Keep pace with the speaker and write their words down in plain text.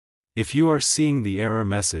If you are seeing the error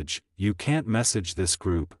message, "You can't message this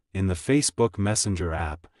group," in the Facebook Messenger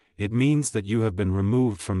app, it means that you have been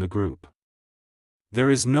removed from the group. There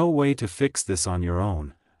is no way to fix this on your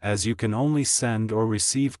own, as you can only send or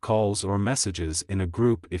receive calls or messages in a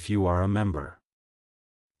group if you are a member.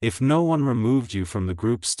 If no one removed you from the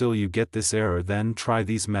group still you get this error, then try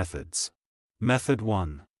these methods. Method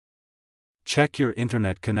 1. Check your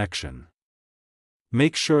internet connection.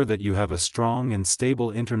 Make sure that you have a strong and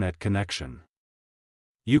stable internet connection.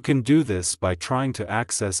 You can do this by trying to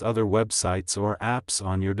access other websites or apps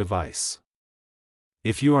on your device.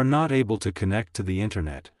 If you are not able to connect to the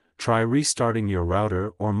internet, try restarting your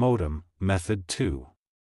router or modem. Method 2.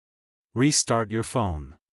 Restart your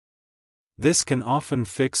phone. This can often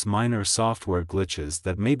fix minor software glitches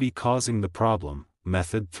that may be causing the problem.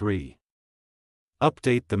 Method 3.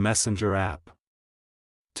 Update the Messenger app.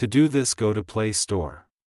 To do this, go to Play Store.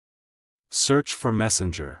 Search for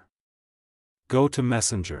Messenger. Go to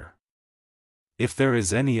Messenger. If there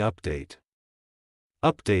is any update,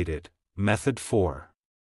 update it. Method 4.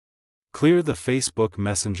 Clear the Facebook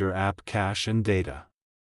Messenger app cache and data.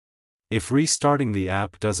 If restarting the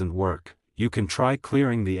app doesn't work, you can try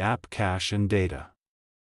clearing the app cache and data.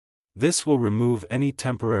 This will remove any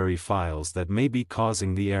temporary files that may be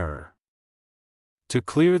causing the error. To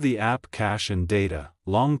clear the app cache and data,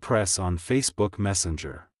 long press on Facebook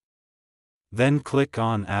Messenger. Then click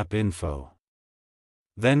on App Info.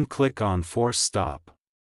 Then click on Force Stop.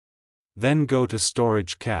 Then go to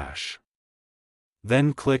Storage Cache.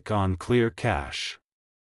 Then click on Clear Cache.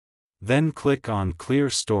 Then click on Clear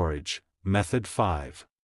Storage. Method 5.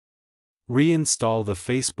 Reinstall the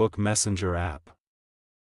Facebook Messenger app.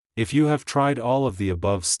 If you have tried all of the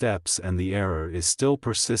above steps and the error is still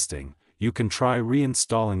persisting, you can try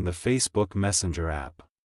reinstalling the Facebook Messenger app.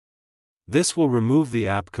 This will remove the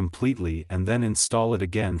app completely and then install it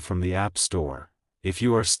again from the App Store. If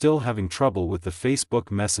you are still having trouble with the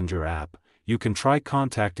Facebook Messenger app, you can try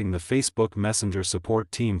contacting the Facebook Messenger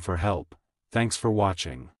support team for help. Thanks for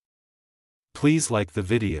watching. Please like the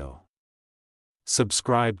video.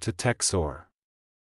 Subscribe to TechSoar.